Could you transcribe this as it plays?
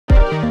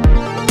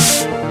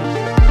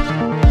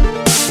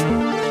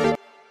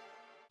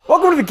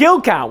to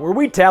Kill Count, where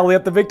we tally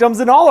up the victims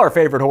in all our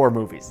favorite horror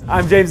movies.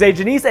 I'm James A.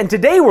 Janice, and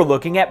today we're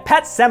looking at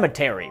Pet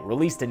Sematary,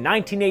 released in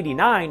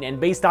 1989 and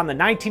based on the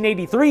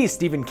 1983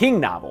 Stephen King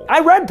novel.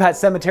 I read Pet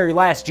Sematary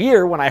last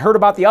year when I heard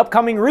about the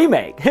upcoming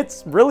remake.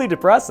 It's really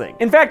depressing.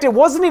 In fact, it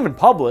wasn't even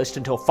published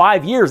until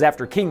 5 years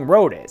after King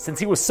wrote it, since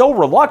he was so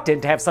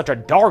reluctant to have such a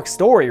dark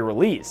story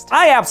released.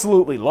 I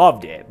absolutely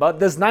loved it, but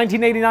this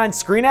 1989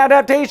 screen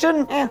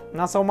adaptation?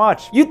 Not so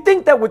much. You'd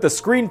think that with the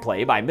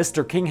screenplay by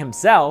Mr. King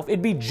himself,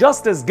 it'd be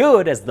just as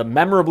good as the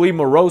memorably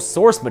morose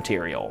source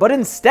material. But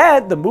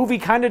instead, the movie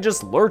kinda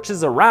just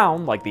lurches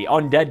around like the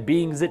undead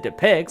beings it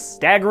depicts,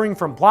 staggering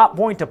from plot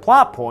point to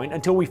plot point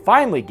until we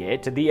finally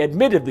get to the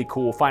admittedly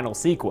cool final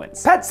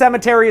sequence. Pet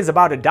Sematary is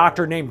about a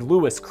doctor named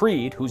Lewis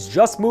Creed who's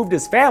just moved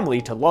his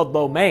family to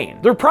Ludlow, Maine.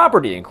 Their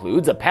property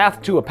includes a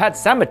path to a pet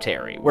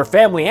cemetery, where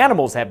family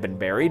animals have been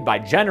buried by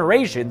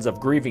generations of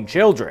grieving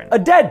children. A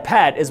dead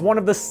pet is one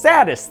of the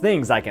saddest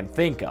things I can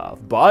think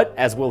of, but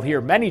as we'll hear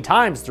many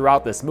times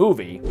throughout this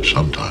movie,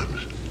 sometimes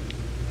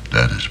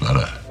dead is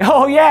better.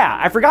 Oh yeah,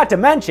 I forgot to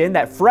mention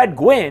that Fred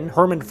Gwynn,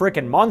 Herman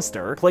Frickin'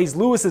 Munster, plays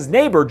Lewis's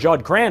neighbor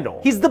Judd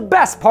Crandall. He's the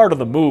best part of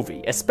the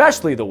movie,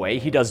 especially the way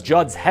he does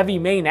Judd's heavy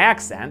Maine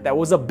accent that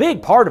was a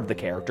big part of the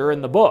character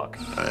in the book.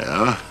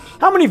 Yeah?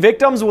 How many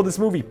victims will this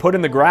movie put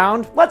in the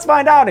ground? Let's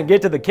find out and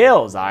get to the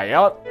kills,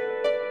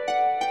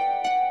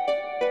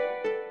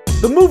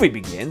 The movie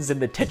begins in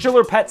the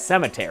titular pet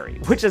cemetery,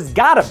 which has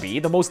gotta be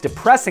the most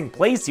depressing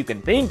place you can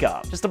think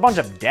of. Just a bunch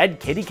of dead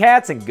kitty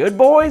cats and good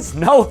boys?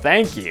 No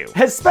thank you.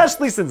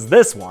 Especially since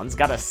this one's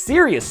got a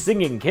serious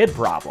singing kid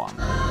problem.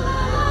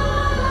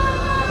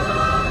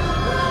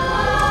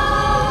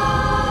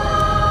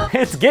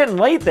 It's getting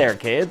late there,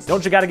 kids.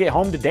 Don't you gotta get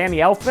home to Danny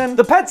Elfman?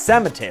 The pet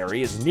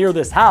cemetery is near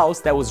this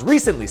house that was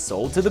recently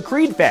sold to the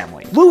Creed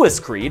family. Lewis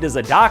Creed is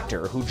a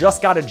doctor who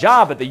just got a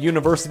job at the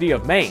University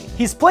of Maine.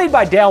 He's played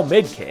by Dale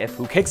Midkiff,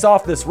 who kicks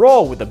off this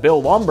role with a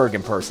Bill Lumbergh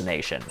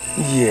impersonation.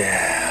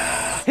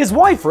 Yeah. His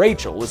wife,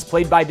 Rachel, is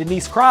played by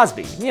Denise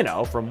Crosby, you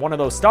know, from one of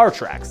those Star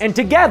Treks. And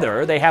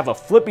together, they have a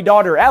flippy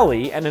daughter,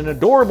 Ellie, and an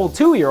adorable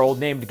 2-year-old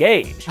named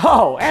Gage.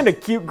 Oh, and a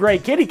cute gray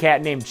kitty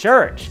cat named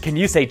Church. Can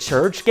you say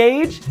Church,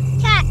 Gage?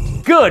 Cat.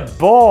 Good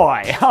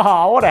boy!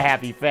 Oh, what a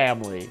happy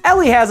family.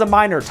 Ellie has a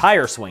minor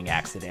tire swing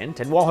accident,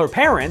 and while her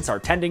parents are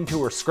tending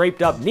to her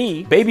scraped up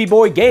knee, baby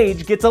boy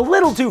Gage gets a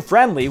little too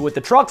friendly with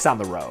the trucks on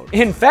the road.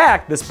 In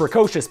fact, this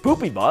precocious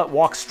poopy butt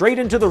walks straight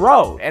into the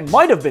road, and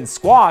might have been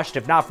squashed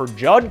if not for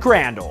Judd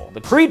Crandall,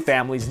 the Creed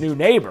family's new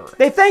neighbor.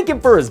 They thank him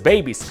for his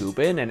baby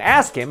scooping and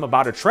ask him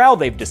about a trail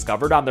they've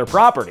discovered on their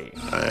property.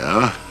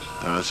 Yeah?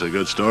 That's a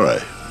good story.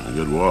 A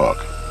good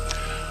walk.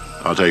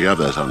 I'll take you up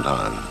there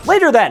sometime.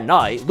 Later that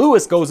night,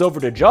 Lewis goes over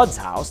to Judd's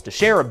house to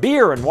share a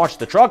beer and watch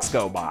the trucks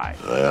go by.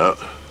 Yeah.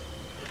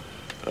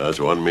 That's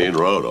one mean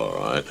road, all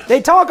right.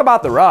 They talk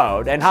about the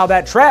road and how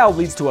that trail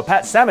leads to a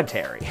pet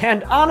cemetery.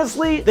 And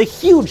honestly, the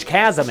huge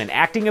chasm in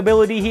acting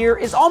ability here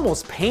is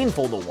almost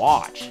painful to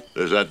watch.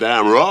 There's that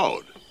damn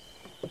road.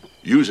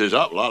 Uses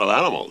up a lot of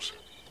animals.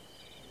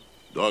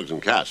 Dogs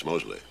and cats,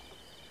 mostly.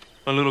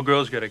 My little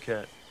girl's got a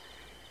cat.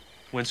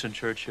 Winston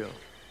Churchill.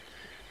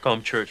 Call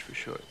him Church for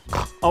short.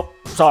 Oh,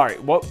 sorry,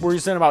 what were you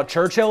saying about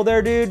Churchill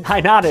there, dude? I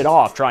nodded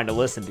off trying to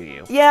listen to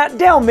you. Yeah,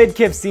 Dale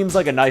Midkiff seems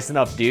like a nice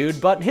enough dude,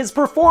 but his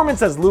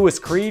performance as Lewis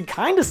Creed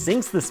kinda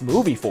sinks this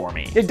movie for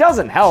me. It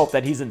doesn't help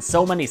that he's in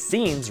so many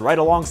scenes right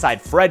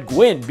alongside Fred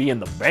Gwynn being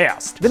the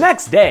best. The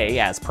next day,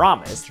 as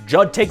promised,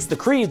 Judd takes the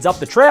Creeds up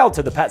the trail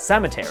to the pet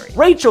cemetery.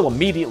 Rachel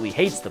immediately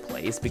hates the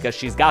place because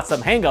she's got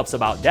some hangups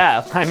about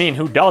death. I mean,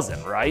 who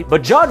doesn't, right?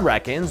 But Judd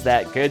reckons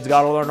that kids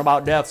gotta learn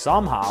about death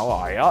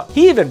somehow,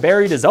 He even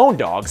buried his own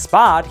dog,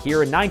 Spot,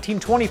 here in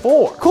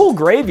 1924. Cool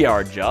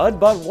graveyard, Judd,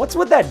 but what's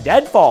with that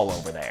deadfall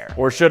over there?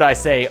 Or should I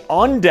say,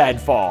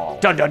 undeadfall?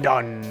 Dun dun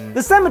dun!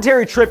 The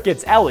cemetery trip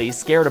gets Ellie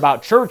scared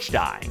about Church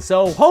dying,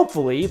 so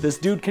hopefully this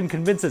dude can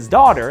convince his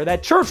daughter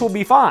that Church will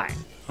be fine.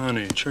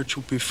 Honey, Church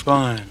will be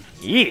fine.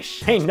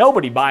 Yeesh, ain't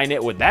nobody buying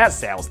it with that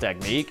sales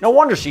technique. No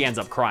wonder she ends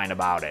up crying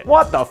about it.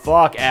 What the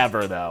fuck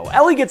ever, though.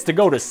 Ellie gets to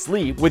go to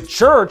sleep with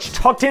Church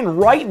tucked in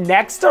right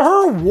next to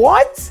her?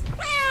 What?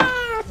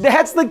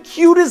 That's the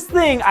cutest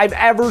thing I've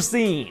ever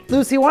seen.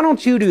 Lucy, why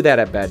don't you do that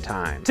at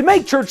bedtime? To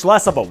make Church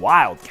less of a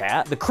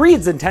wildcat, the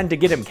Creeds intend to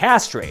get him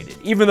castrated,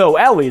 even though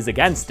Ellie's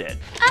against it.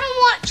 I don't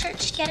want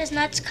Church to get his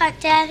nuts cut,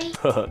 Daddy.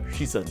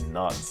 She said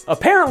nuts.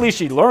 Apparently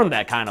she learned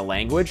that kind of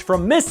language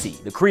from Missy,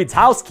 the Creed's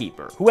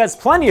housekeeper, who has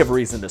plenty of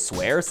reason to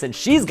swear since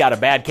she's got a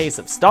bad case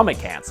of stomach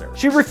cancer.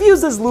 She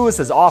refuses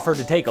Lewis's offer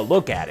to take a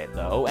look at it,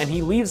 though, and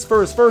he leaves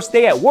for his first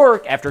day at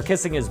work after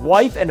kissing his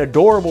wife and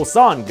adorable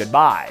son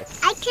goodbye.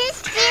 I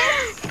kissed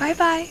you.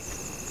 Bye-bye.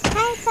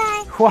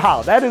 Bye-bye.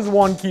 Wow, that is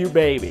one cute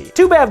baby.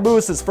 Too bad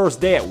Lewis's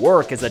first day at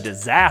work is a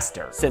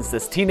disaster, since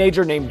this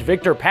teenager named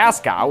Victor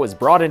Pascow was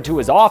brought into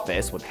his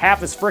office with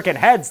half his frickin'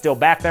 head still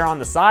back there on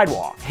the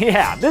sidewalk.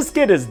 Yeah, this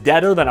kid is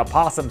deader than a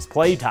possum's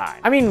playtime.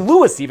 I mean,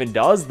 Lewis even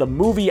does the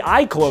movie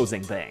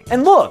eye-closing thing.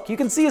 And look, you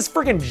can see his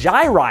frickin'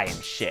 gyri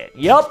and shit.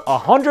 Yup,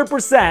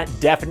 100%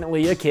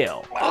 definitely a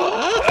kill.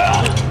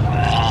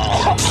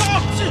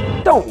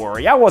 Don't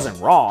worry, I wasn't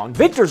wrong.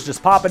 Victor's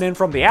just popping in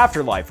from the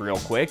afterlife real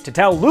quick to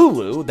tell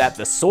Lulu that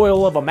the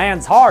soil of a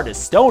man's heart is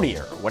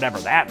stonier, whatever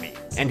that means.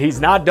 And he's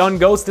not done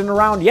ghosting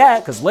around yet,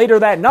 because later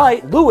that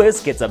night,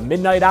 Lewis gets a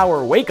midnight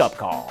hour wake-up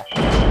call.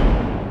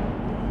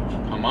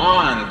 Come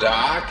on,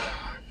 Doc.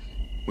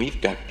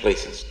 We've got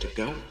places to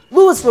go.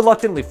 Lewis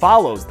reluctantly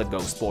follows the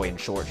ghost boy in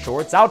short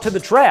shorts out to the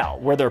trail,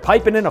 where they're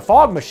piping in a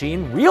fog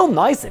machine real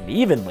nice and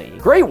evenly.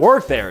 Great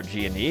work there,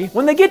 G&E.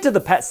 When they get to the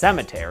pet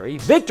cemetery,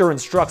 Victor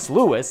instructs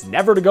Lewis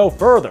never to go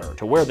further,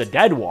 to where the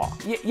dead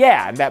walk.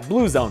 Yeah, in that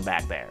blue zone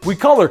back there. We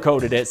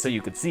color-coded it so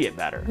you could see it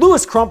better.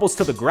 Lewis crumples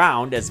to the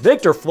ground as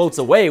Victor floats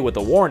away with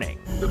a warning.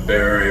 The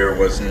barrier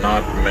was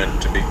not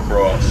meant to be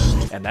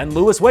crossed. And then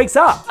Lewis wakes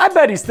up. I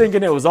bet he's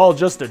thinking it was all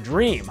just a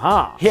dream,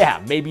 huh?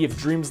 Yeah, maybe if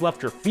dreams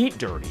left your feet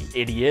dirty,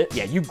 idiot.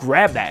 Yeah, you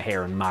grab that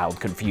hair in mild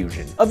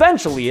confusion.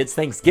 Eventually, it's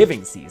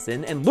Thanksgiving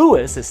season, and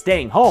Lewis is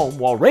staying home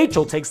while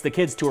Rachel takes the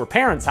kids to her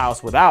parents'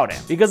 house without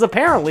him, because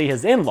apparently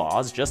his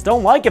in-laws just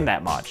don't like him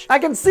that much. I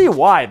can see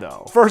why,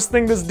 though. First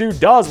thing this dude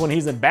does when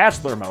he's in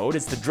bachelor mode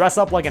is to dress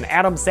up like an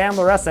Adam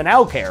Sandler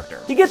SNL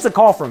character. He gets a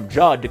call from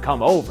Judd to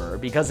come over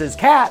because his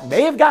cat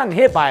may have gotten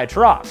hit by a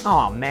truck.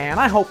 Oh man,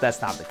 I hope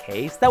that's not the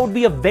case. That would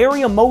be a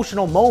very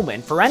emotional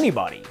moment for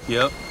anybody.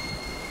 Yep.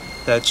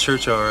 That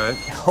church, all right.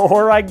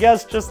 Or I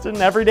guess just an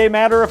everyday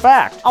matter of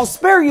fact. I'll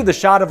spare you the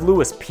shot of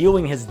Lewis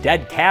peeling his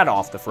dead cat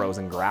off the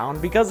frozen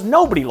ground because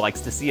nobody likes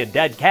to see a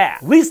dead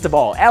cat. Least of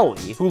all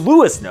Ellie, who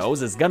Lewis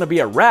knows is gonna be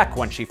a wreck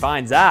when she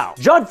finds out.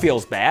 Judd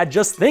feels bad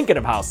just thinking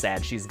of how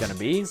sad she's gonna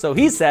be, so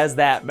he says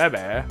that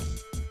maybe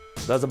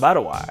there's a better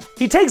way.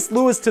 He takes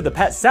Lewis to the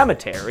pet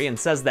cemetery and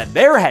says that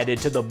they're headed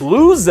to the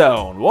blue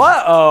zone.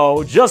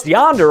 Whoa, just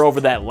yonder over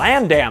that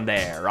land dam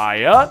there,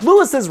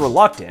 Lewis is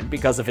reluctant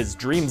because of his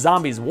dream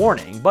zombie's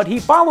warning, but he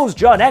follows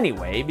Judd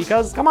anyway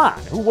because, come on,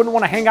 who wouldn't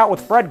want to hang out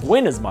with Fred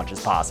Gwynn as much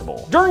as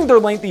possible? During their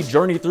lengthy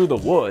journey through the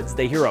woods,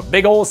 they hear a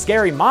big ol'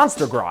 scary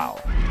monster growl.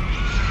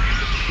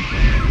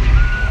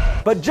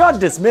 But Judd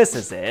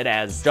dismisses it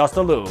as just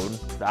a loon,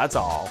 that's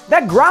all.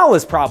 That growl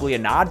is probably a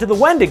nod to the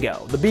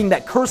Wendigo, the being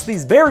that cursed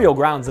these burial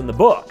grounds in the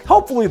book.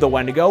 Hopefully the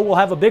Wendigo will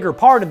have a bigger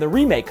part in the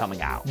remake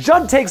coming out.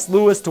 Judd takes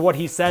Lewis to what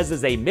he says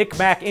is a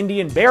Micmac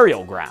Indian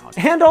burial ground.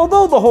 And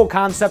although the whole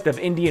concept of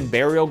Indian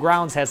burial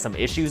grounds has some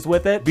issues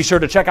with it, be sure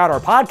to check out our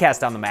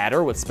podcast on the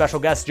matter with special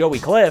guest Joey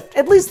Clift.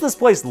 At least this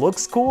place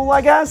looks cool,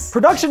 I guess.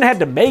 Production had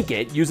to make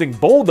it using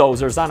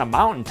bulldozers on a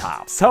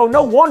mountaintop, so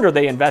no wonder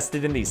they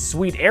invested in these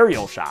sweet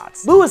aerial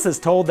shots. Lewis is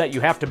told that you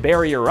have to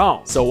bury your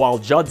own. So while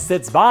Judd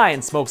sits by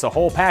and smokes a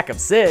whole pack of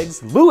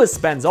cigs, Lewis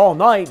spends all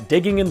night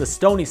digging in the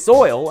stony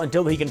soil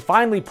until he can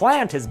finally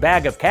plant his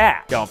bag of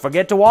cat. Don't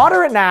forget to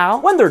water it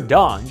now. When they're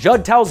done,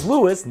 Judd tells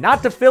Lewis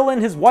not to fill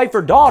in his wife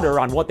or daughter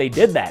on what they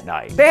did that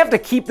night. They have to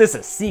keep this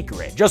a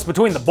secret, just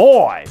between the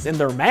boys and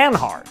their man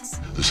hearts.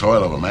 The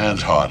soil of a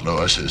man's heart,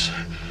 Lewis, is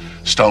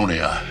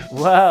stonier.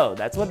 Whoa,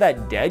 that's what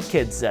that dead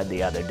kid said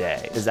the other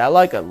day. Is that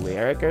like a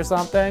lyric or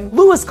something?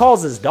 Lewis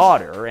calls his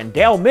daughter, and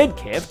Dale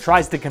Midkiff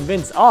tries to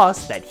convince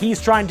us that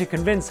he's trying to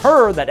convince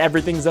her that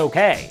everything's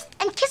okay.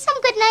 And kiss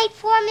him goodnight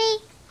for me.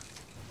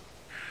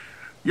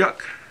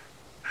 Yuck.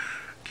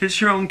 Kiss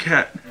your own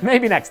cat.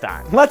 Maybe next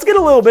time. Let's get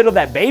a little bit of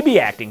that baby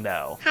acting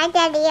though. Hi,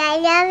 Daddy, I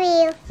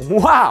love you.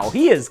 Wow,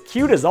 he is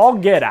cute as all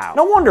get out.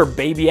 No wonder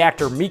baby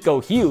actor Miko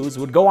Hughes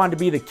would go on to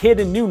be the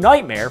kid in New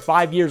Nightmare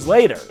 5 years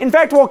later. In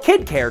fact, while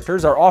kid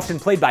characters are often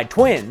played by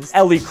twins,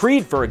 Ellie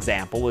Creed, for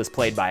example, is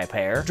played by a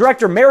pair,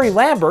 director Mary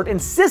Lambert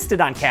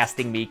insisted on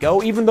casting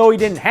Miko even though he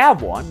didn't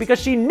have one because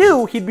she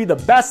knew he'd be the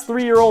best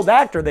 3-year-old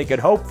actor they could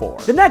hope for.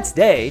 The next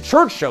day,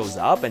 Church shows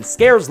up and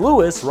scares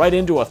Lewis right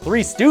into a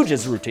Three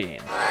Stooges routine.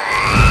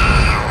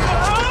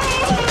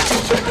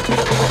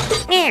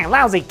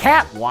 Lousy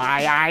cat,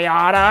 why I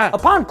oughta.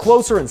 Upon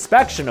closer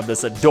inspection of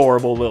this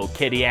adorable little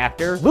kitty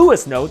actor,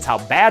 Lewis notes how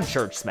bad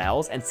Church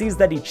smells and sees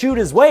that he chewed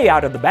his way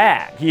out of the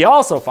bag. He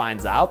also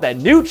finds out that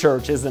new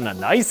Church isn't a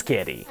nice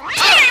kitty.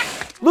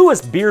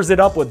 Lewis beers it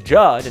up with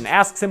Judd and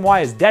asks him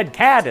why his dead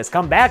cat has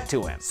come back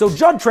to him. So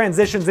Judd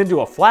transitions into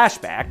a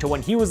flashback to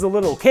when he was a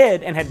little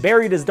kid and had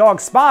buried his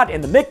dog Spot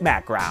in the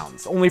Micmac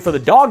grounds, only for the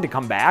dog to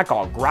come back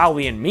all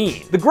growly and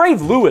mean. The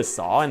grave Lewis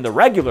saw in the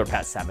regular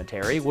pet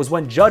cemetery was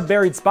when Judd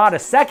buried Spot a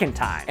second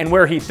time, and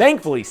where he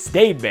thankfully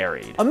stayed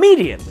buried.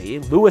 Immediately,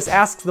 Lewis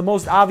asks the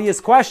most obvious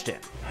question.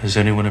 Has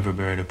anyone ever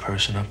buried a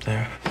person up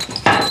there?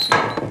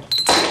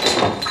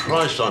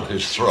 Christ on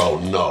his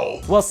throne,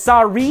 no. Well,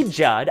 sorry,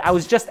 Judd. I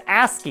was just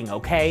asking,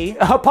 okay?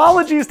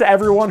 Apologies to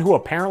everyone who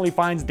apparently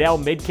finds Dale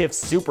Midkiff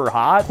super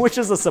hot, which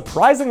is a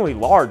surprisingly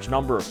large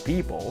number of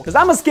people. Because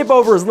I'm gonna skip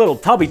over his little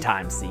tubby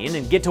time scene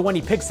and get to when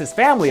he picks his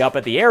family up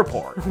at the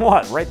airport.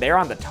 What, right there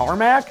on the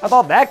tarmac? I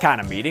thought that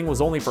kind of meeting was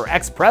only for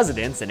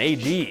ex-presidents and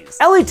AGs.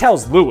 Ellie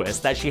tells Lewis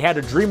that she had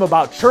a dream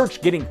about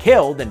Church getting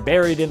killed and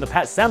buried in the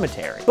pet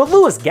cemetery. But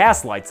Lewis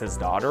gaslights his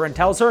daughter and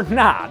tells her,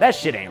 nah, that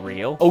shit ain't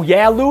real. Oh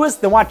yeah, Lewis?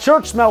 Then why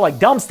Church smell like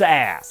dumpster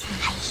ass?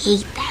 I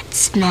hate that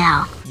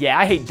smell. Yeah,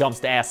 I hate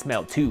dumpster ass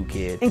smell too,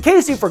 kid. In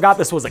case you forgot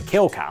this was a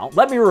kill count,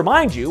 let me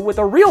remind you with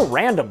a real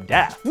random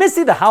death.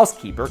 Missy the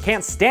housekeeper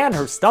can't stand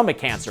her stomach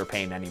cancer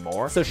pain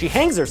anymore, so she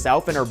hangs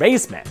herself in her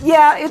basement.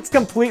 Yeah, it's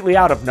completely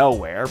out of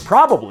nowhere,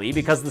 probably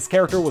because this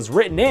character was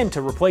written in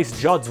to replace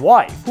Judd's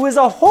wife, who is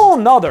a whole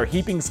nother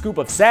heaping scoop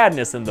of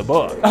sadness in the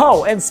book.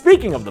 Oh, and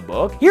speaking of the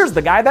book, here's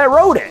the guy that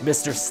wrote it,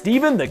 Mr.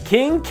 Stephen the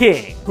King,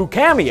 who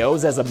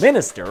cameos as a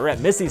minister at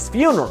Missy's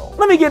funeral.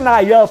 Let me get an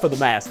aye for the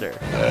master.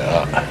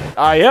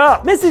 Aye.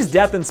 Missy's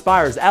death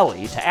inspires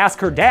Ellie to ask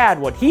her dad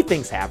what he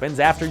thinks happens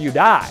after you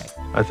die.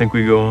 I think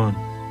we go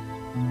on.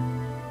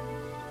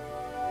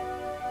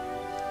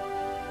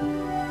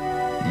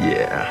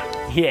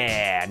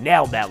 Yeah,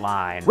 nailed that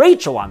line.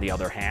 Rachel, on the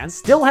other hand,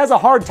 still has a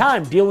hard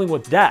time dealing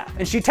with death,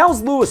 and she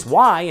tells Lewis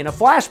why in a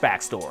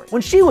flashback story.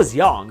 When she was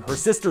young, her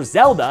sister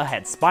Zelda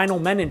had spinal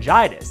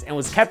meningitis and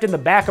was kept in the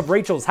back of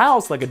Rachel's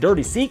house like a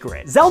dirty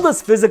secret.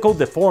 Zelda's physical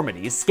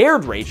deformities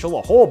scared Rachel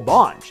a whole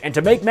bunch, and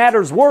to make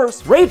matters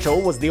worse,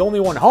 Rachel was the only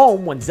one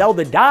home when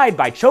Zelda died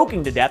by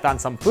choking to death on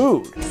some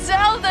food.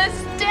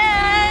 Zelda's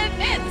dead!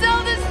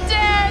 Zelda's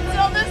dead!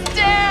 Zelda's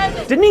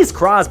dead! Denise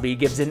Crosby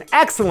gives an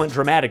excellent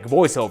dramatic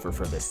voiceover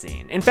for this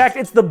scene. In fact,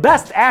 it's the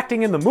best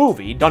acting in the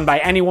movie, done by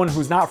anyone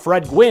who's not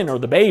Fred Gwynne or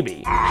the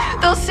baby.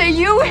 They'll say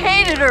you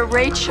hated her,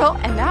 Rachel,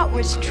 and that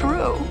was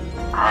true.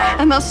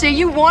 And they'll say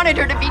you wanted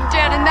her to be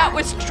dead, and that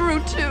was true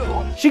too.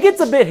 She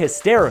gets a bit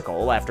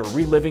hysterical after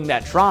reliving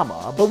that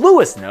trauma, but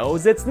Lewis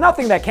knows it's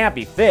nothing that can't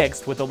be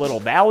fixed with a little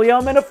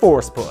Valium and a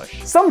force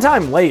push.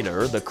 Sometime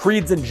later, the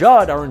Creeds and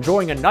Judd are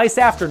enjoying a nice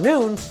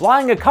afternoon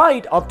flying a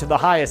kite up to the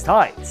highest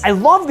heights. I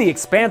love the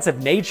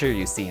expansive nature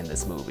you see in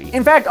this movie.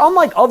 In fact,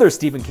 unlike other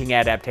Stephen King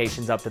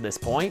adaptations up to this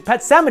point, Pet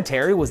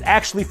Sematary was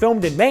actually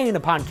filmed in Maine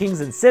upon King's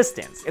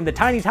insistence, in the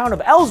tiny town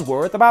of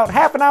Ellsworth, about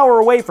half an hour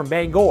away from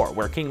Bangor,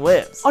 where King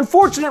lives.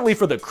 Unfortunately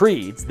for the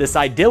Creeds, this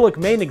idyllic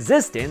Maine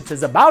existence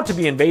is about to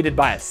be invaded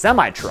by a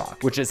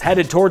semi-truck, which is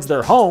headed towards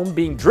their home,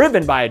 being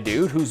driven by a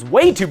dude who's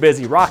way too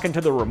busy rocking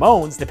to the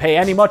Ramones to pay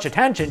any much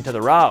attention to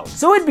the road.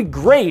 So it'd be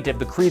great if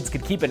the Creeds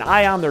could keep an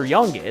eye on their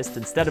youngest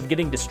instead of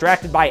getting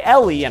distracted by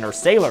Ellie and her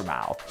sailor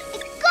mouth.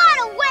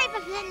 Got away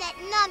from him, that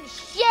numb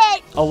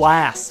shit!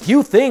 Alas,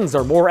 few things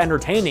are more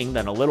entertaining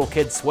than a little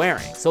kid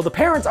swearing, so the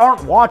parents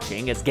aren't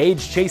watching as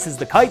Gage chases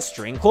the kite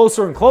string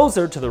closer and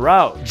closer to the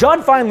road.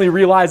 Judd finally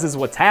realizes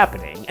what's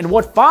happening, and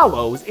what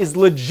follows is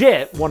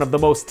legit one of the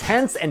most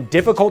tense and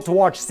difficult to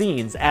watch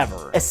scenes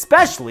ever.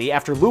 Especially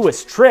after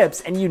Lewis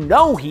trips and you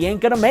know he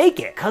ain't gonna make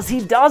it, cause he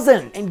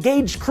doesn't. And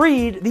Gage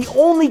Creed, the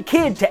only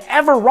kid to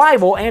ever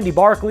rival Andy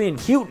Barclay in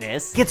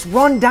cuteness, gets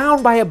run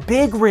down by a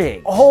big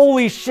rig.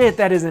 Holy shit,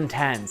 that is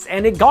intense,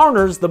 and it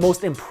garners the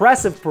most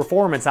impressive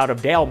performance out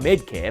of Dale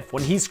Midkiff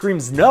when he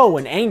screams no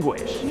in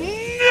anguish.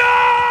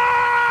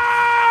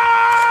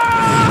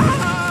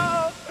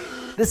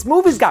 This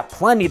movie's got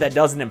plenty that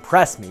doesn't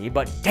impress me,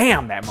 but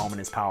damn, that moment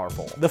is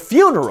powerful. The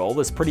funeral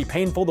is pretty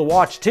painful to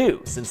watch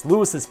too, since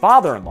Lewis's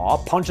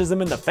father-in-law punches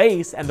him in the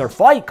face and their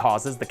fight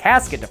causes the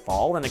casket to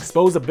fall and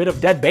expose a bit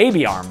of dead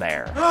baby arm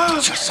there.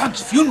 It's your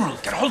son's funeral.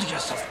 Get a hold of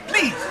yourself,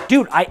 please.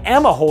 Dude, I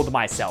am a hold of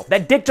myself.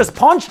 That dick just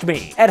punched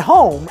me. At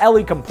home,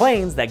 Ellie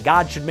complains that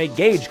God should make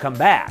Gage come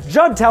back.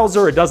 Judd tells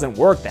her it doesn't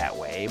work that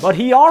way, but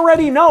he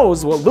already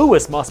knows what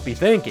Lewis must be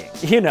thinking.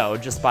 You know,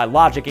 just by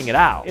logicking it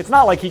out. It's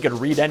not like he could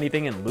read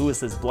anything in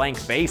Lewis's blank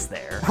face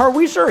there. Are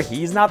we sure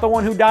he's not the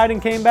one who died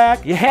and came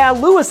back? Yeah,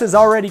 Lewis is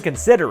already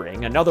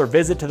considering another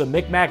visit to the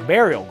Micmac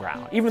burial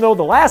ground, even though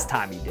the last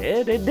time he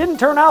did, it didn't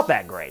turn out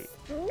that great.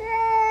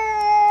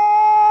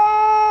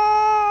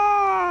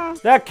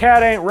 That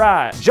cat ain't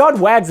right. Judd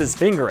wags his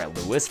finger at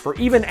Lewis for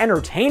even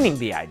entertaining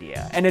the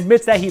idea, and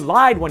admits that he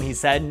lied when he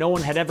said no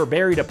one had ever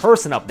buried a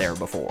person up there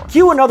before.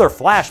 Cue another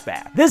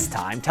flashback, this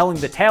time telling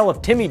the tale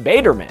of Timmy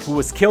Baderman, who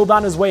was killed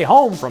on his way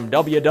home from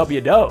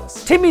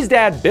WW-Dose. Timmy's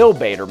dad, Bill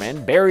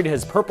Baderman, buried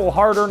his purple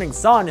hard-earning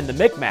son in the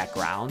Micmac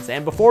grounds,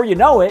 and before you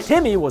know it,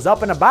 Timmy was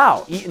up and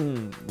about,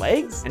 eating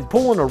legs and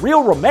pulling a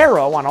real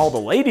Romero on all the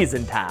ladies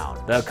in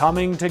town. They're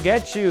coming to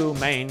get you,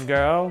 Maine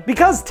girl.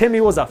 Because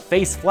Timmy was a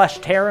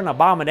face-flesh-tearing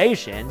abomination,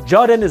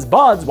 Judd and his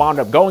buds wound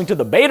up going to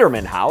the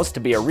Baderman house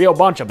to be a real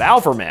bunch of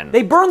alpha men.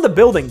 They burned the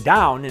building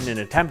down in an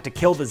attempt to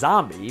kill the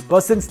zombie,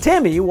 but since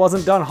Timmy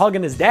wasn't done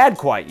hugging his dad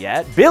quite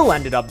yet, Bill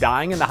ended up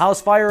dying in the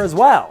house fire as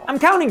well. I'm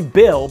counting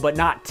Bill, but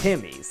not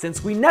Timmy,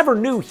 since we never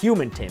knew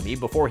human Timmy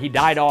before he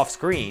died off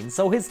screen,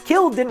 so his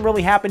kill didn't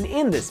really happen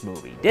in this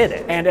movie, did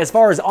it? And as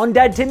far as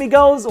undead Timmy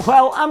goes,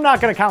 well, I'm not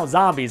gonna count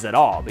zombies at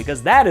all,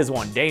 because that is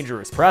one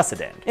dangerous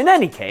precedent. In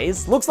any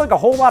case, looks like a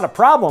whole lot of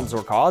problems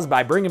were caused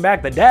by bringing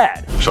back the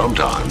dead.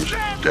 Sometimes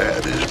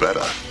Dad is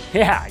better.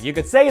 Yeah, you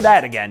could say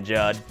that again,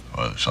 Judd.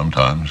 Well,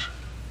 sometimes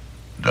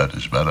Dad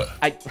is better.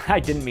 I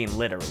didn't mean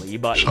literally,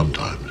 but...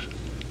 Sometimes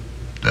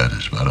Dad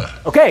is better.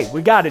 Okay,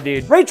 we got it,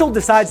 dude. Rachel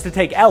decides to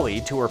take Ellie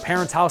to her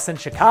parents' house in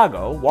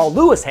Chicago, while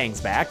Lewis hangs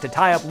back to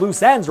tie up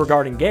loose ends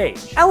regarding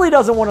Gage. Ellie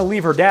doesn't want to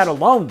leave her dad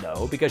alone,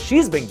 though, because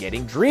she's been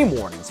getting dream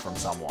warnings from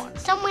someone.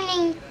 Someone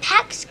meaning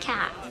Pax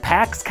Cow.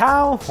 Pax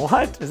Cow?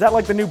 What? Is that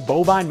like the new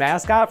bovine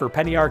mascot for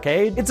Penny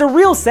Arcade? It's a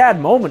real sad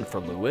moment for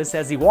Lewis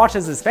as he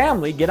watches his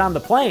family get on the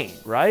plane,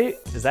 right?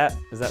 Is that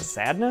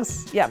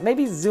sadness? Yeah,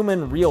 maybe zoom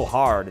in real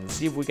hard and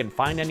see if we can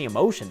find any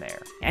emotion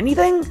there.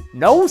 Anything?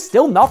 No?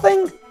 Still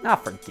nothing? Ah,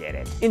 forget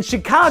it. In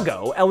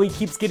Chicago, Ellie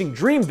keeps getting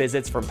dream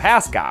visits from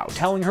Pascal,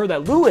 telling her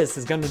that Lewis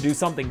is gonna do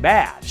something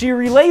bad. She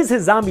relays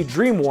his zombie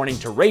dream warning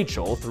to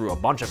Rachel through a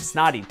bunch of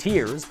snotty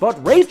tears,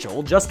 but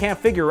Rachel just can't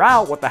figure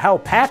out what the hell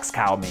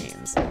Pascal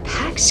means.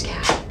 Pascal?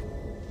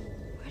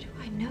 Where do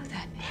I know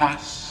that name?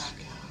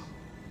 Pascal.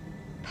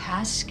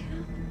 Pascal?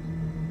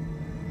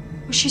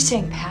 Was she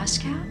saying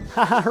Pascal?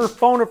 Her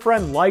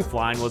phone-a-friend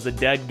lifeline was a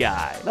dead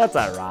guy. That's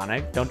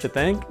ironic, don't you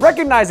think?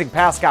 Recognizing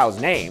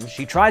Pascal's name,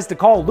 she tries to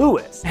call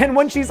Lewis, and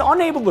when she's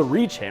unable to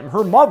reach him,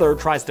 her mother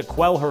tries to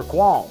quell her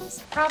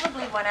qualms.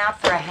 Probably went out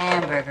for a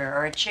hamburger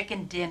or a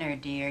chicken dinner,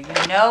 dear.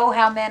 You know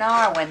how men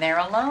are when they're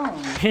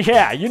alone.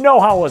 Yeah, you know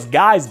how us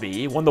guys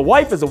be. When the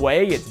wife is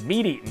away, it's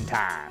meat-eating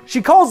time.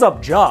 She calls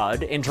up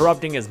Judd,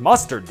 interrupting his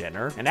mustard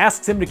dinner, and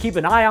asks him to keep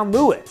an eye on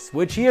Lewis,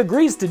 which he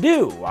agrees to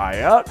do.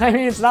 I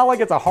mean, it's not like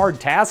it's a hard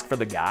task for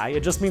the guy,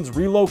 it just means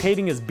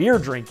relocating his beer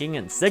drinking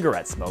and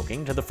cigarette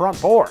smoking to the front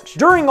porch.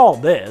 During all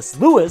this,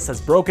 Lewis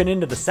has broken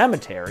into the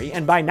cemetery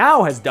and by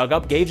now has dug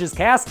up Gage's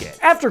casket.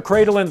 After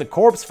cradling the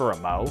corpse for a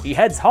mo, he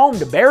heads home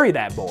to bury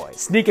that boy,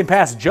 sneaking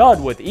past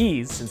Judd with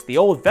ease since the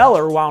old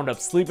feller wound up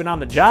sleeping on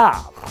the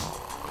job.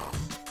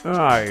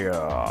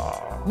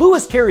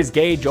 Lewis carries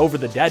Gage over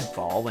the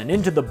deadfall and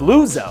into the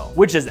blue zone,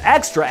 which is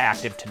extra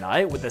active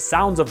tonight with the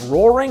sounds of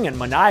roaring and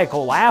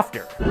maniacal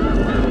laughter.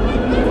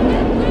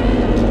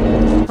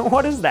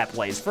 What is that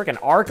place, frickin'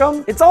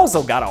 Arkham? It's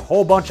also got a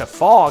whole bunch of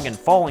fog and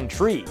falling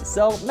trees,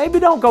 so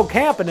maybe don't go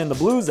camping in the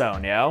blue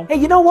zone, yo. Hey,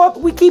 you know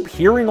what? We keep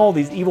hearing all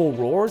these evil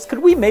roars. Could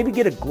we maybe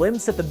get a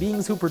glimpse at the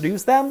beings who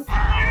produce them?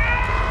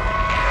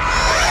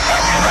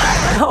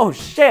 Oh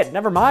shit,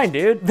 never mind,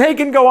 dude. They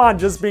can go on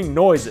just being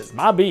noises,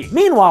 my beat.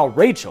 Meanwhile,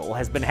 Rachel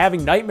has been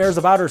having nightmares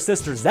about her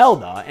sister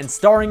Zelda and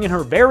starring in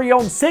her very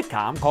own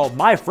sitcom called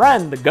My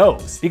Friend the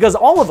Ghost. Because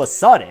all of a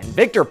sudden,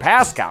 Victor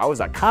Pascal is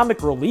a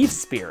comic relief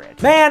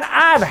spirit. Man,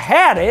 I've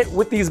had it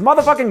with these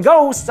motherfucking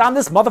ghosts on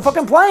this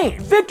motherfucking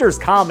plane. Victor's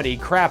comedy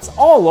craps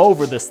all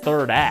over this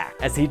third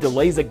act as he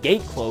delays a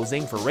gate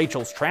closing for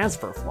Rachel's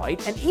transfer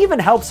flight and even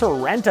helps her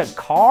rent a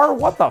car.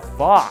 What the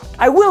fuck?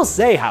 I will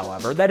say,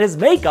 however, that his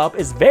makeup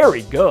is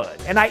very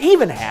good, and I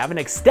even have an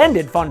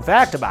extended fun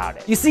fact about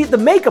it. You see, the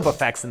makeup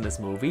effects in this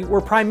movie were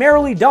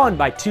primarily done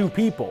by two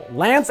people,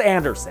 Lance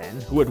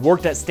Anderson, who had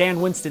worked at Stan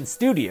Winston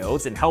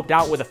Studios and helped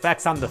out with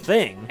effects on The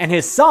Thing, and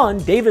his son,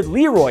 David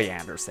Leroy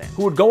Anderson,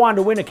 who would go on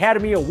to win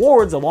Academy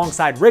Awards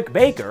alongside Rick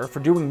Baker for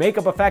doing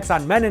makeup effects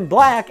on Men in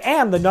Black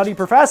and The Nutty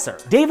Professor.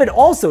 David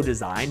also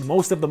designed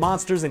most of the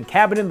monsters in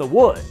Cabin in the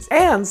Woods,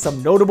 and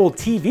some notable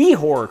TV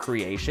horror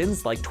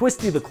creations like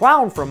Twisty the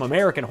Clown from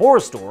American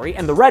Horror Story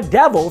and the Red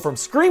Devil from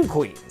Scream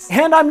Queens.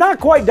 And I'm not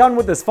quite done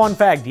with this fun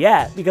fact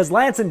yet, because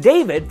Lance and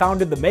David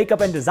founded the makeup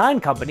and design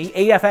company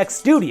AFX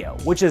Studio,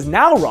 which is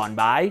now run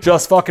by,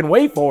 just fucking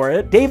wait for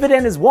it, David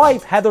and his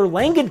wife Heather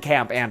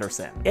Langenkamp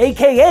Anderson,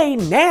 aka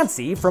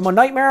Nancy from A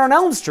Nightmare on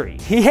Elm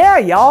Street. Yeah,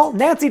 y'all,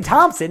 Nancy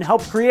Thompson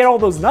helped create all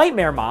those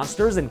nightmare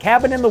monsters in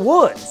Cabin in the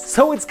Woods.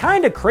 So it's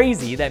kinda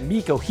crazy that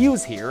Miko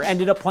Hughes here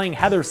ended up playing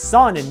Heather's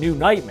son in New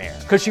Nightmare,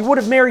 cause she would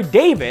have married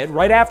David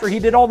right after he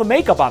did all the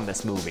makeup on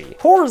this movie.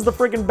 Horror's the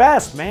freaking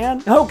best,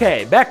 man.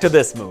 Okay, back to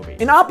this movie.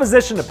 In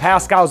opposition to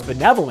Pascal's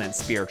benevolent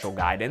spiritual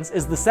guidance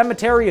is the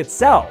cemetery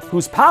itself,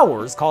 whose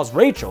powers cause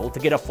Rachel to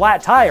get a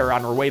flat tire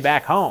on her way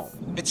back home.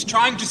 It's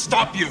trying to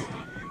stop you.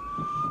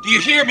 Do you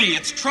hear me?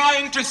 It's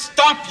trying to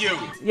stop you!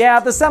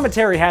 Yeah, the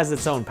cemetery has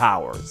its own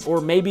powers.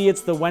 Or maybe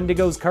it's the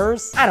Wendigo's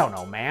curse? I don't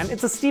know, man.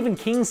 It's a Stephen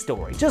King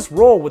story. Just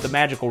roll with the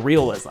magical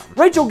realism.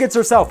 Rachel gets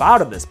herself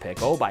out of this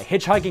pickle by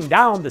hitchhiking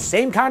down the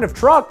same kind of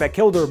truck that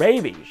killed her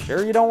baby.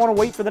 Sure you don't want to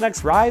wait for the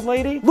next ride,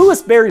 lady?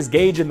 Lewis buries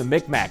Gage in the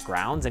Micmac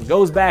grounds and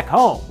goes back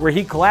home, where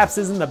he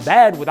collapses in the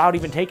bed without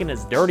even taking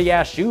his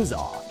dirty-ass shoes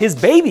off. His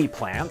baby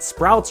plant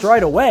sprouts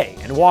right away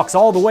and walks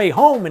all the way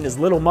home in his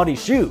little muddy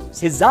shoes,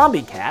 his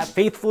zombie cat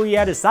faithfully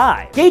at his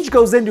side. Gage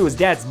goes into his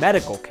dad's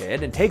medical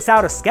kit and takes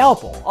out a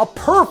scalpel, a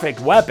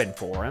perfect weapon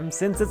for him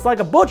since it's like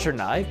a butcher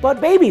knife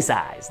but baby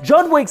sized.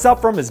 Judd wakes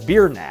up from his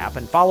beer nap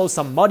and follows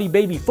some muddy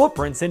baby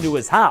footprints into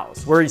his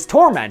house, where he's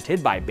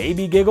tormented by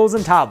baby giggles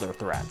and toddler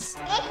threats.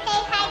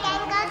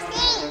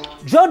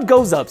 Judd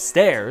goes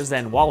upstairs,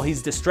 and while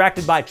he's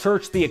distracted by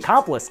Church the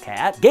Accomplice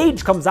Cat,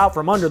 Gage comes out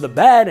from under the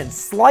bed and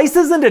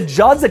slices into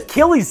Judd's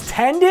Achilles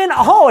tendon?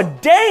 Oh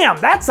damn,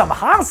 that's some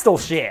hostile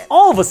shit.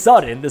 All of a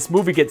sudden, this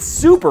movie gets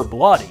super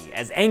bloody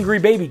as angry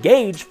baby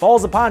Gage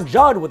falls upon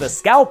Judd with a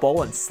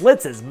scalpel and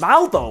slits his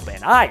mouth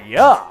open.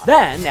 Yuck.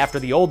 Then, after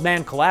the old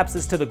man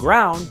collapses to the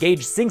ground,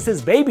 Gage sinks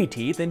his baby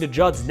teeth into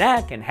Judd's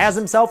neck and has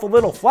himself a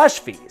little flesh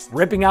feast,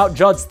 ripping out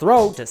Judd's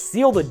throat to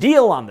seal the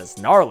deal on this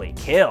gnarly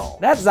kill.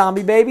 That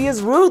zombie baby is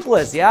is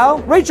ruthless, yo.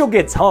 Rachel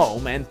gets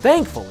home, and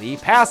thankfully,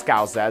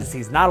 Pascal says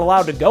he's not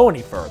allowed to go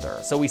any further,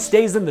 so he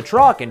stays in the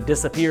truck and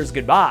disappears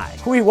goodbye.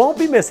 We won't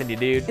be missing you,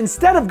 dude.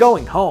 Instead of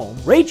going home,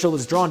 Rachel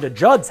is drawn to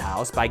Judd's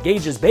house by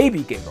Gage's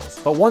baby giggles,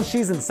 but once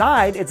she's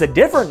inside, it's a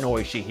different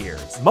noise she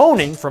hears.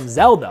 Moaning from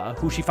Zelda,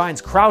 who she finds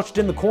crouched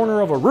in the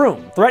corner of a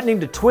room, threatening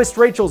to twist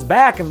Rachel's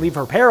back and leave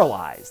her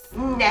paralyzed.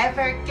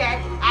 Never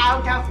get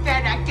out of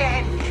bed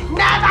again!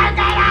 Never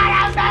get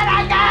out of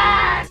bed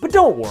again! But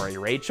don't worry,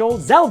 Rachel,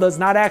 Zelda's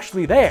not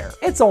actually there.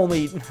 It's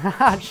only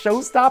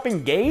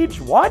show-stopping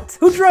Gage? What?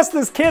 Who dressed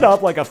this kid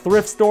up like a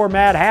thrift store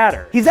Mad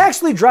Hatter? He's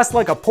actually dressed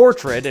like a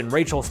portrait in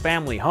Rachel's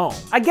family home.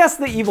 I guess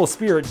the evil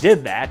spirit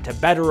did that to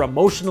better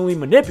emotionally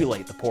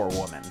manipulate the poor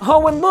woman.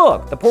 Oh, and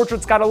look, the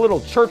portrait's got a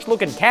little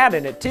church-looking cat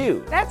in it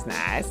too. That's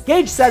nice.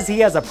 Gage says he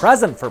has a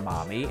present for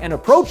Mommy and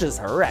approaches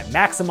her at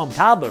maximum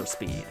toddler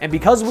speed. And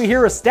because we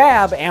hear a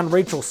stab and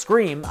Rachel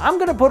scream, I'm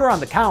gonna put her on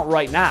the count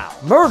right now.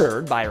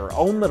 Murdered by her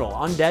own little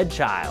undead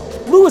child.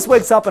 Lewis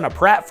wakes up in a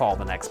pratfall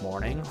the next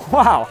morning.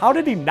 Wow, how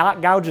did he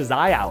not gouge his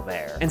eye out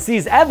there? And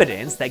sees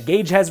evidence that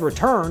Gage has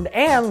returned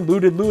and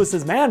looted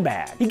Lewis's man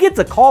bag. He gets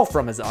a call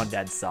from his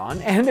undead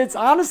son, and it's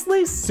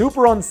honestly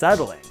super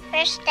unsettling.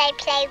 First I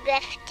played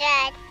with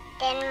Dad,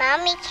 then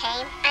Mommy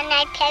came, and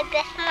I played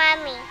with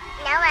Mommy.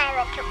 Now I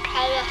want to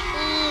play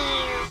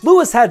with you.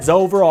 Lewis heads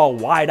over all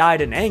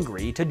wide-eyed and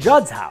angry to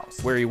Judd's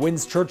house, where he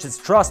wins Church's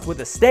trust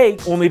with a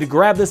stake, only to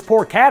grab this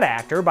poor cat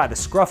actor by the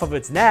scruff of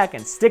its neck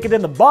and stick it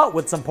in the butt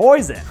with some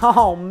poison.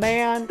 Oh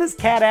man, this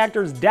cat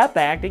actor's death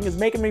acting is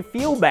making me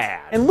feel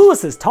bad. And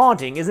Lewis's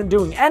taunting isn't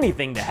doing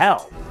anything to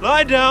help.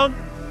 Lie down.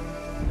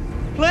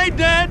 Play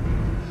dead.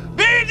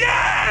 Be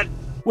dead!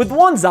 With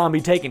one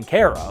zombie taken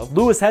care of,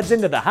 Lewis heads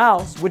into the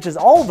house, which is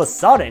all of a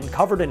sudden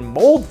covered in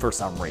mold for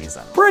some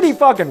reason. Pretty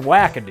fucking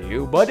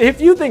wackadoo, but if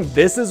you think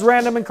this is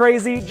random and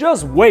crazy,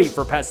 just wait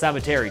for Pet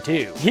Sematary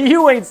 2.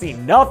 You ain't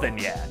seen nothing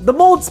yet. The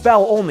mold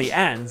spell only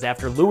ends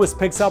after Lewis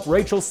picks up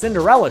Rachel's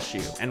Cinderella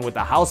shoe, and with the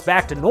house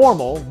back to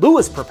normal,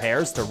 Lewis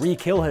prepares to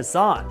re-kill his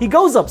son. He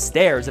goes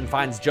upstairs and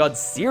finds Judd's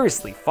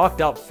seriously fucked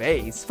up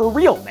face. For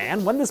real,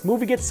 man, when this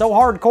movie gets so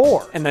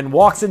hardcore. And then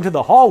walks into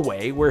the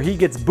hallway where he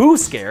gets boo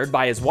scared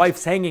by his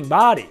wife's hanging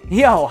body.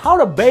 Yo,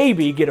 how'd a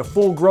baby get a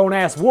full-grown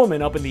ass woman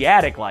up in the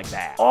attic like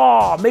that?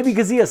 Oh, maybe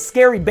because he has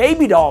scary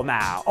baby doll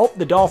now. Oh,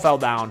 the doll fell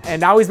down.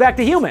 And now he's back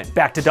to human.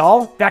 Back to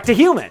doll, back to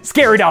human.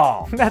 Scary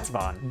doll. That's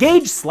fun.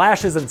 Gage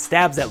slashes and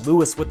stabs at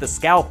Lewis with the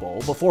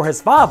scalpel before his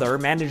father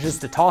manages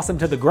to toss him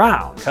to the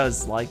ground,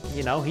 cause, like,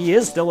 you know, he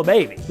is still a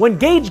baby. When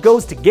Gage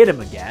goes to get him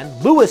again,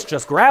 Lewis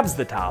just grabs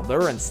the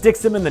toddler and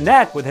sticks him in the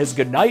neck with his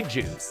goodnight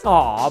juice.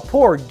 Aw,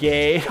 poor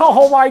Gage.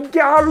 Oh my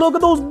god, look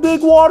at those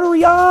big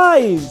watery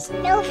eyes.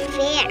 No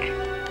fair.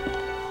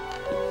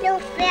 No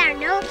fair,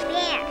 no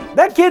fair.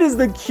 That kid is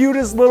the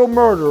cutest little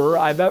murderer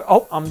I've ever—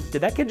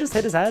 did that kid just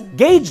hit his head?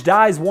 Gage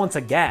dies once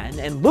again,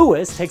 and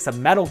Lewis takes a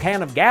metal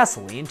can of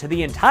gasoline to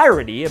the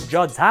entirety of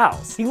Judd's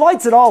house. He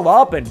lights it all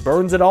up and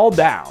burns it all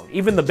down,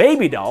 even the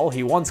baby doll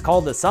he once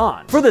called a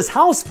son. For this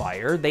house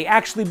fire, they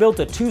actually built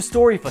a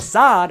 2-story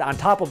facade on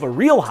top of a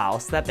real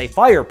house that they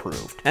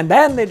fireproofed, and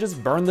then they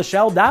just burned the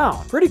shell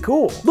down. Pretty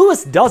cool.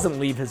 Lewis doesn't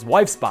leave his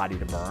wife's body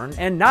to burn,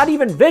 and not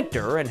even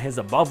Victor in his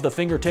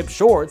above-the-fingertip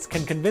shorts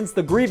can convince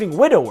the grieving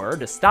widower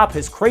to stop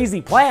his crazy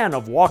plan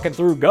of walking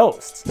through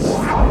ghosts.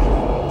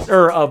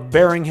 Or of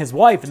burying his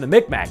wife in the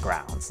Micmac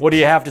grounds. What do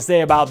you have to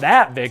say about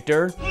that,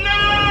 Victor? No!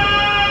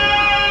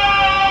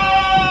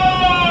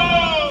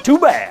 Too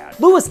bad.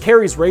 Lewis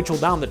carries Rachel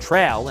down the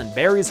trail and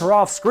buries her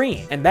off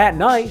screen, and that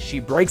night she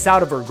breaks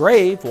out of her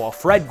grave while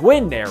Fred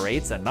Gwynn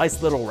narrates a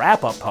nice little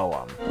wrap-up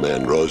poem.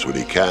 Man grows what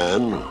he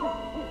can,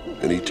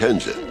 and he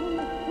tends it.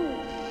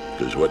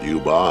 Because what you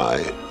buy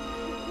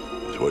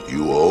is what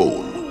you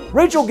own.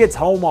 Rachel gets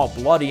home all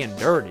bloody and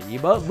dirty,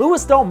 but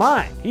Lewis don't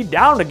mind. He's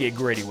down to get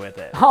gritty with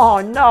it.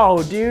 Oh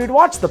no, dude,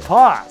 watch the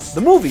pause.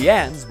 The movie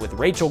ends with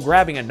Rachel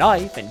grabbing a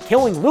knife and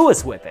killing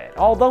Lewis with it,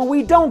 although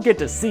we don't get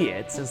to see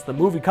it since the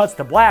movie cuts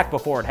to black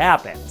before it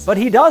happens. But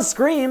he does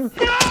scream.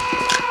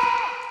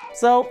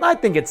 So I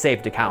think it's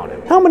safe to count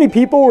him. How many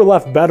people were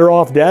left better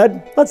off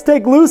dead? Let's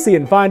take Lucy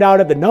and find out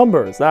at the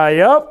numbers.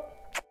 Yup.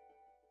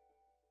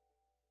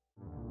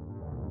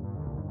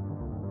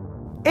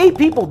 8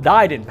 people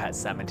died in Pet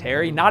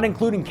Sematary, not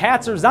including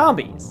cats or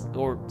zombies,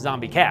 or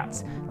zombie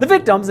cats. The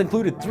victims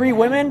included 3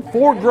 women,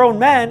 4 grown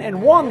men, and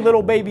 1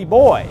 little baby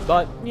boy,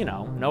 but, you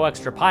know, no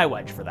extra pie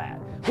wedge for that.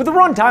 With a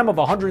runtime of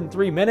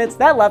 103 minutes,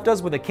 that left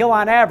us with a kill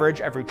on average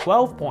every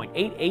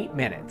 12.88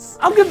 minutes.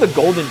 I'll give the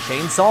golden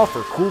chainsaw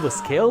for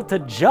coolest kill to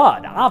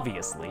Judd,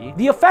 obviously.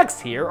 The effects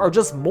here are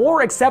just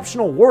more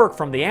exceptional work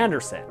from the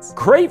Andersons.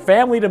 Great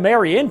family to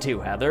marry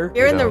into, Heather.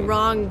 You're in the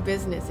wrong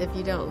business if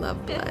you don't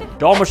love blood.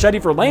 Doll machete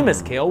for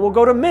lamest kill will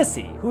go to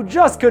Missy, who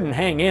just couldn't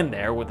hang in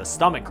there with the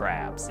stomach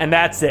crabs. And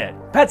that's it.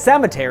 Pet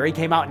Sematary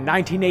came out in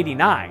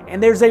 1989,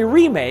 and there's a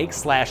remake /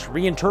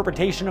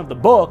 reinterpretation of the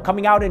book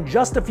coming out in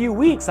just a few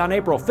weeks on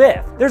April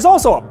 5th. There's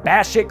also a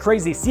batshit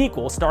crazy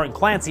sequel starring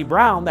Clancy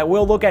Brown that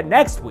we'll look at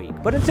next week,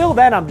 but until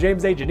then, I'm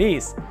James A.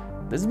 Janice.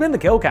 This has been The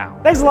Kill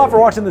Count. Thanks a lot for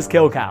watching this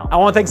Kill Count. I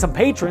want to thank some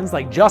patrons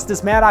like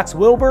Justice Maddox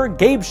Wilbur,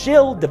 Gabe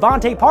Schill,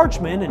 Devontae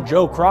Parchman, and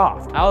Joe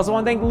Croft. I also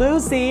want to thank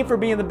Lucy for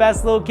being the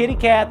best little kitty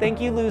cat.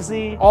 Thank you,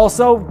 Lucy.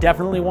 Also,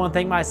 definitely want to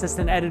thank my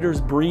assistant editors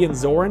Bry and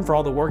Zoran for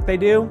all the work they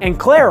do, and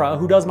Clara,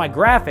 who does my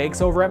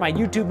graphics over at my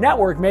YouTube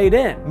network, Made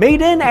In.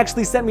 Made In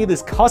actually sent me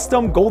this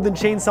custom golden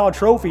chainsaw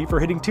trophy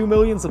for hitting 2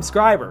 million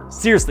subscribers.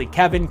 Seriously,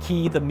 Kevin,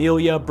 Keith,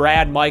 Amelia,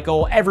 Brad,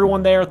 Michael,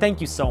 everyone there, thank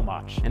you so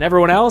much. And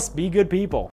everyone else, be good people.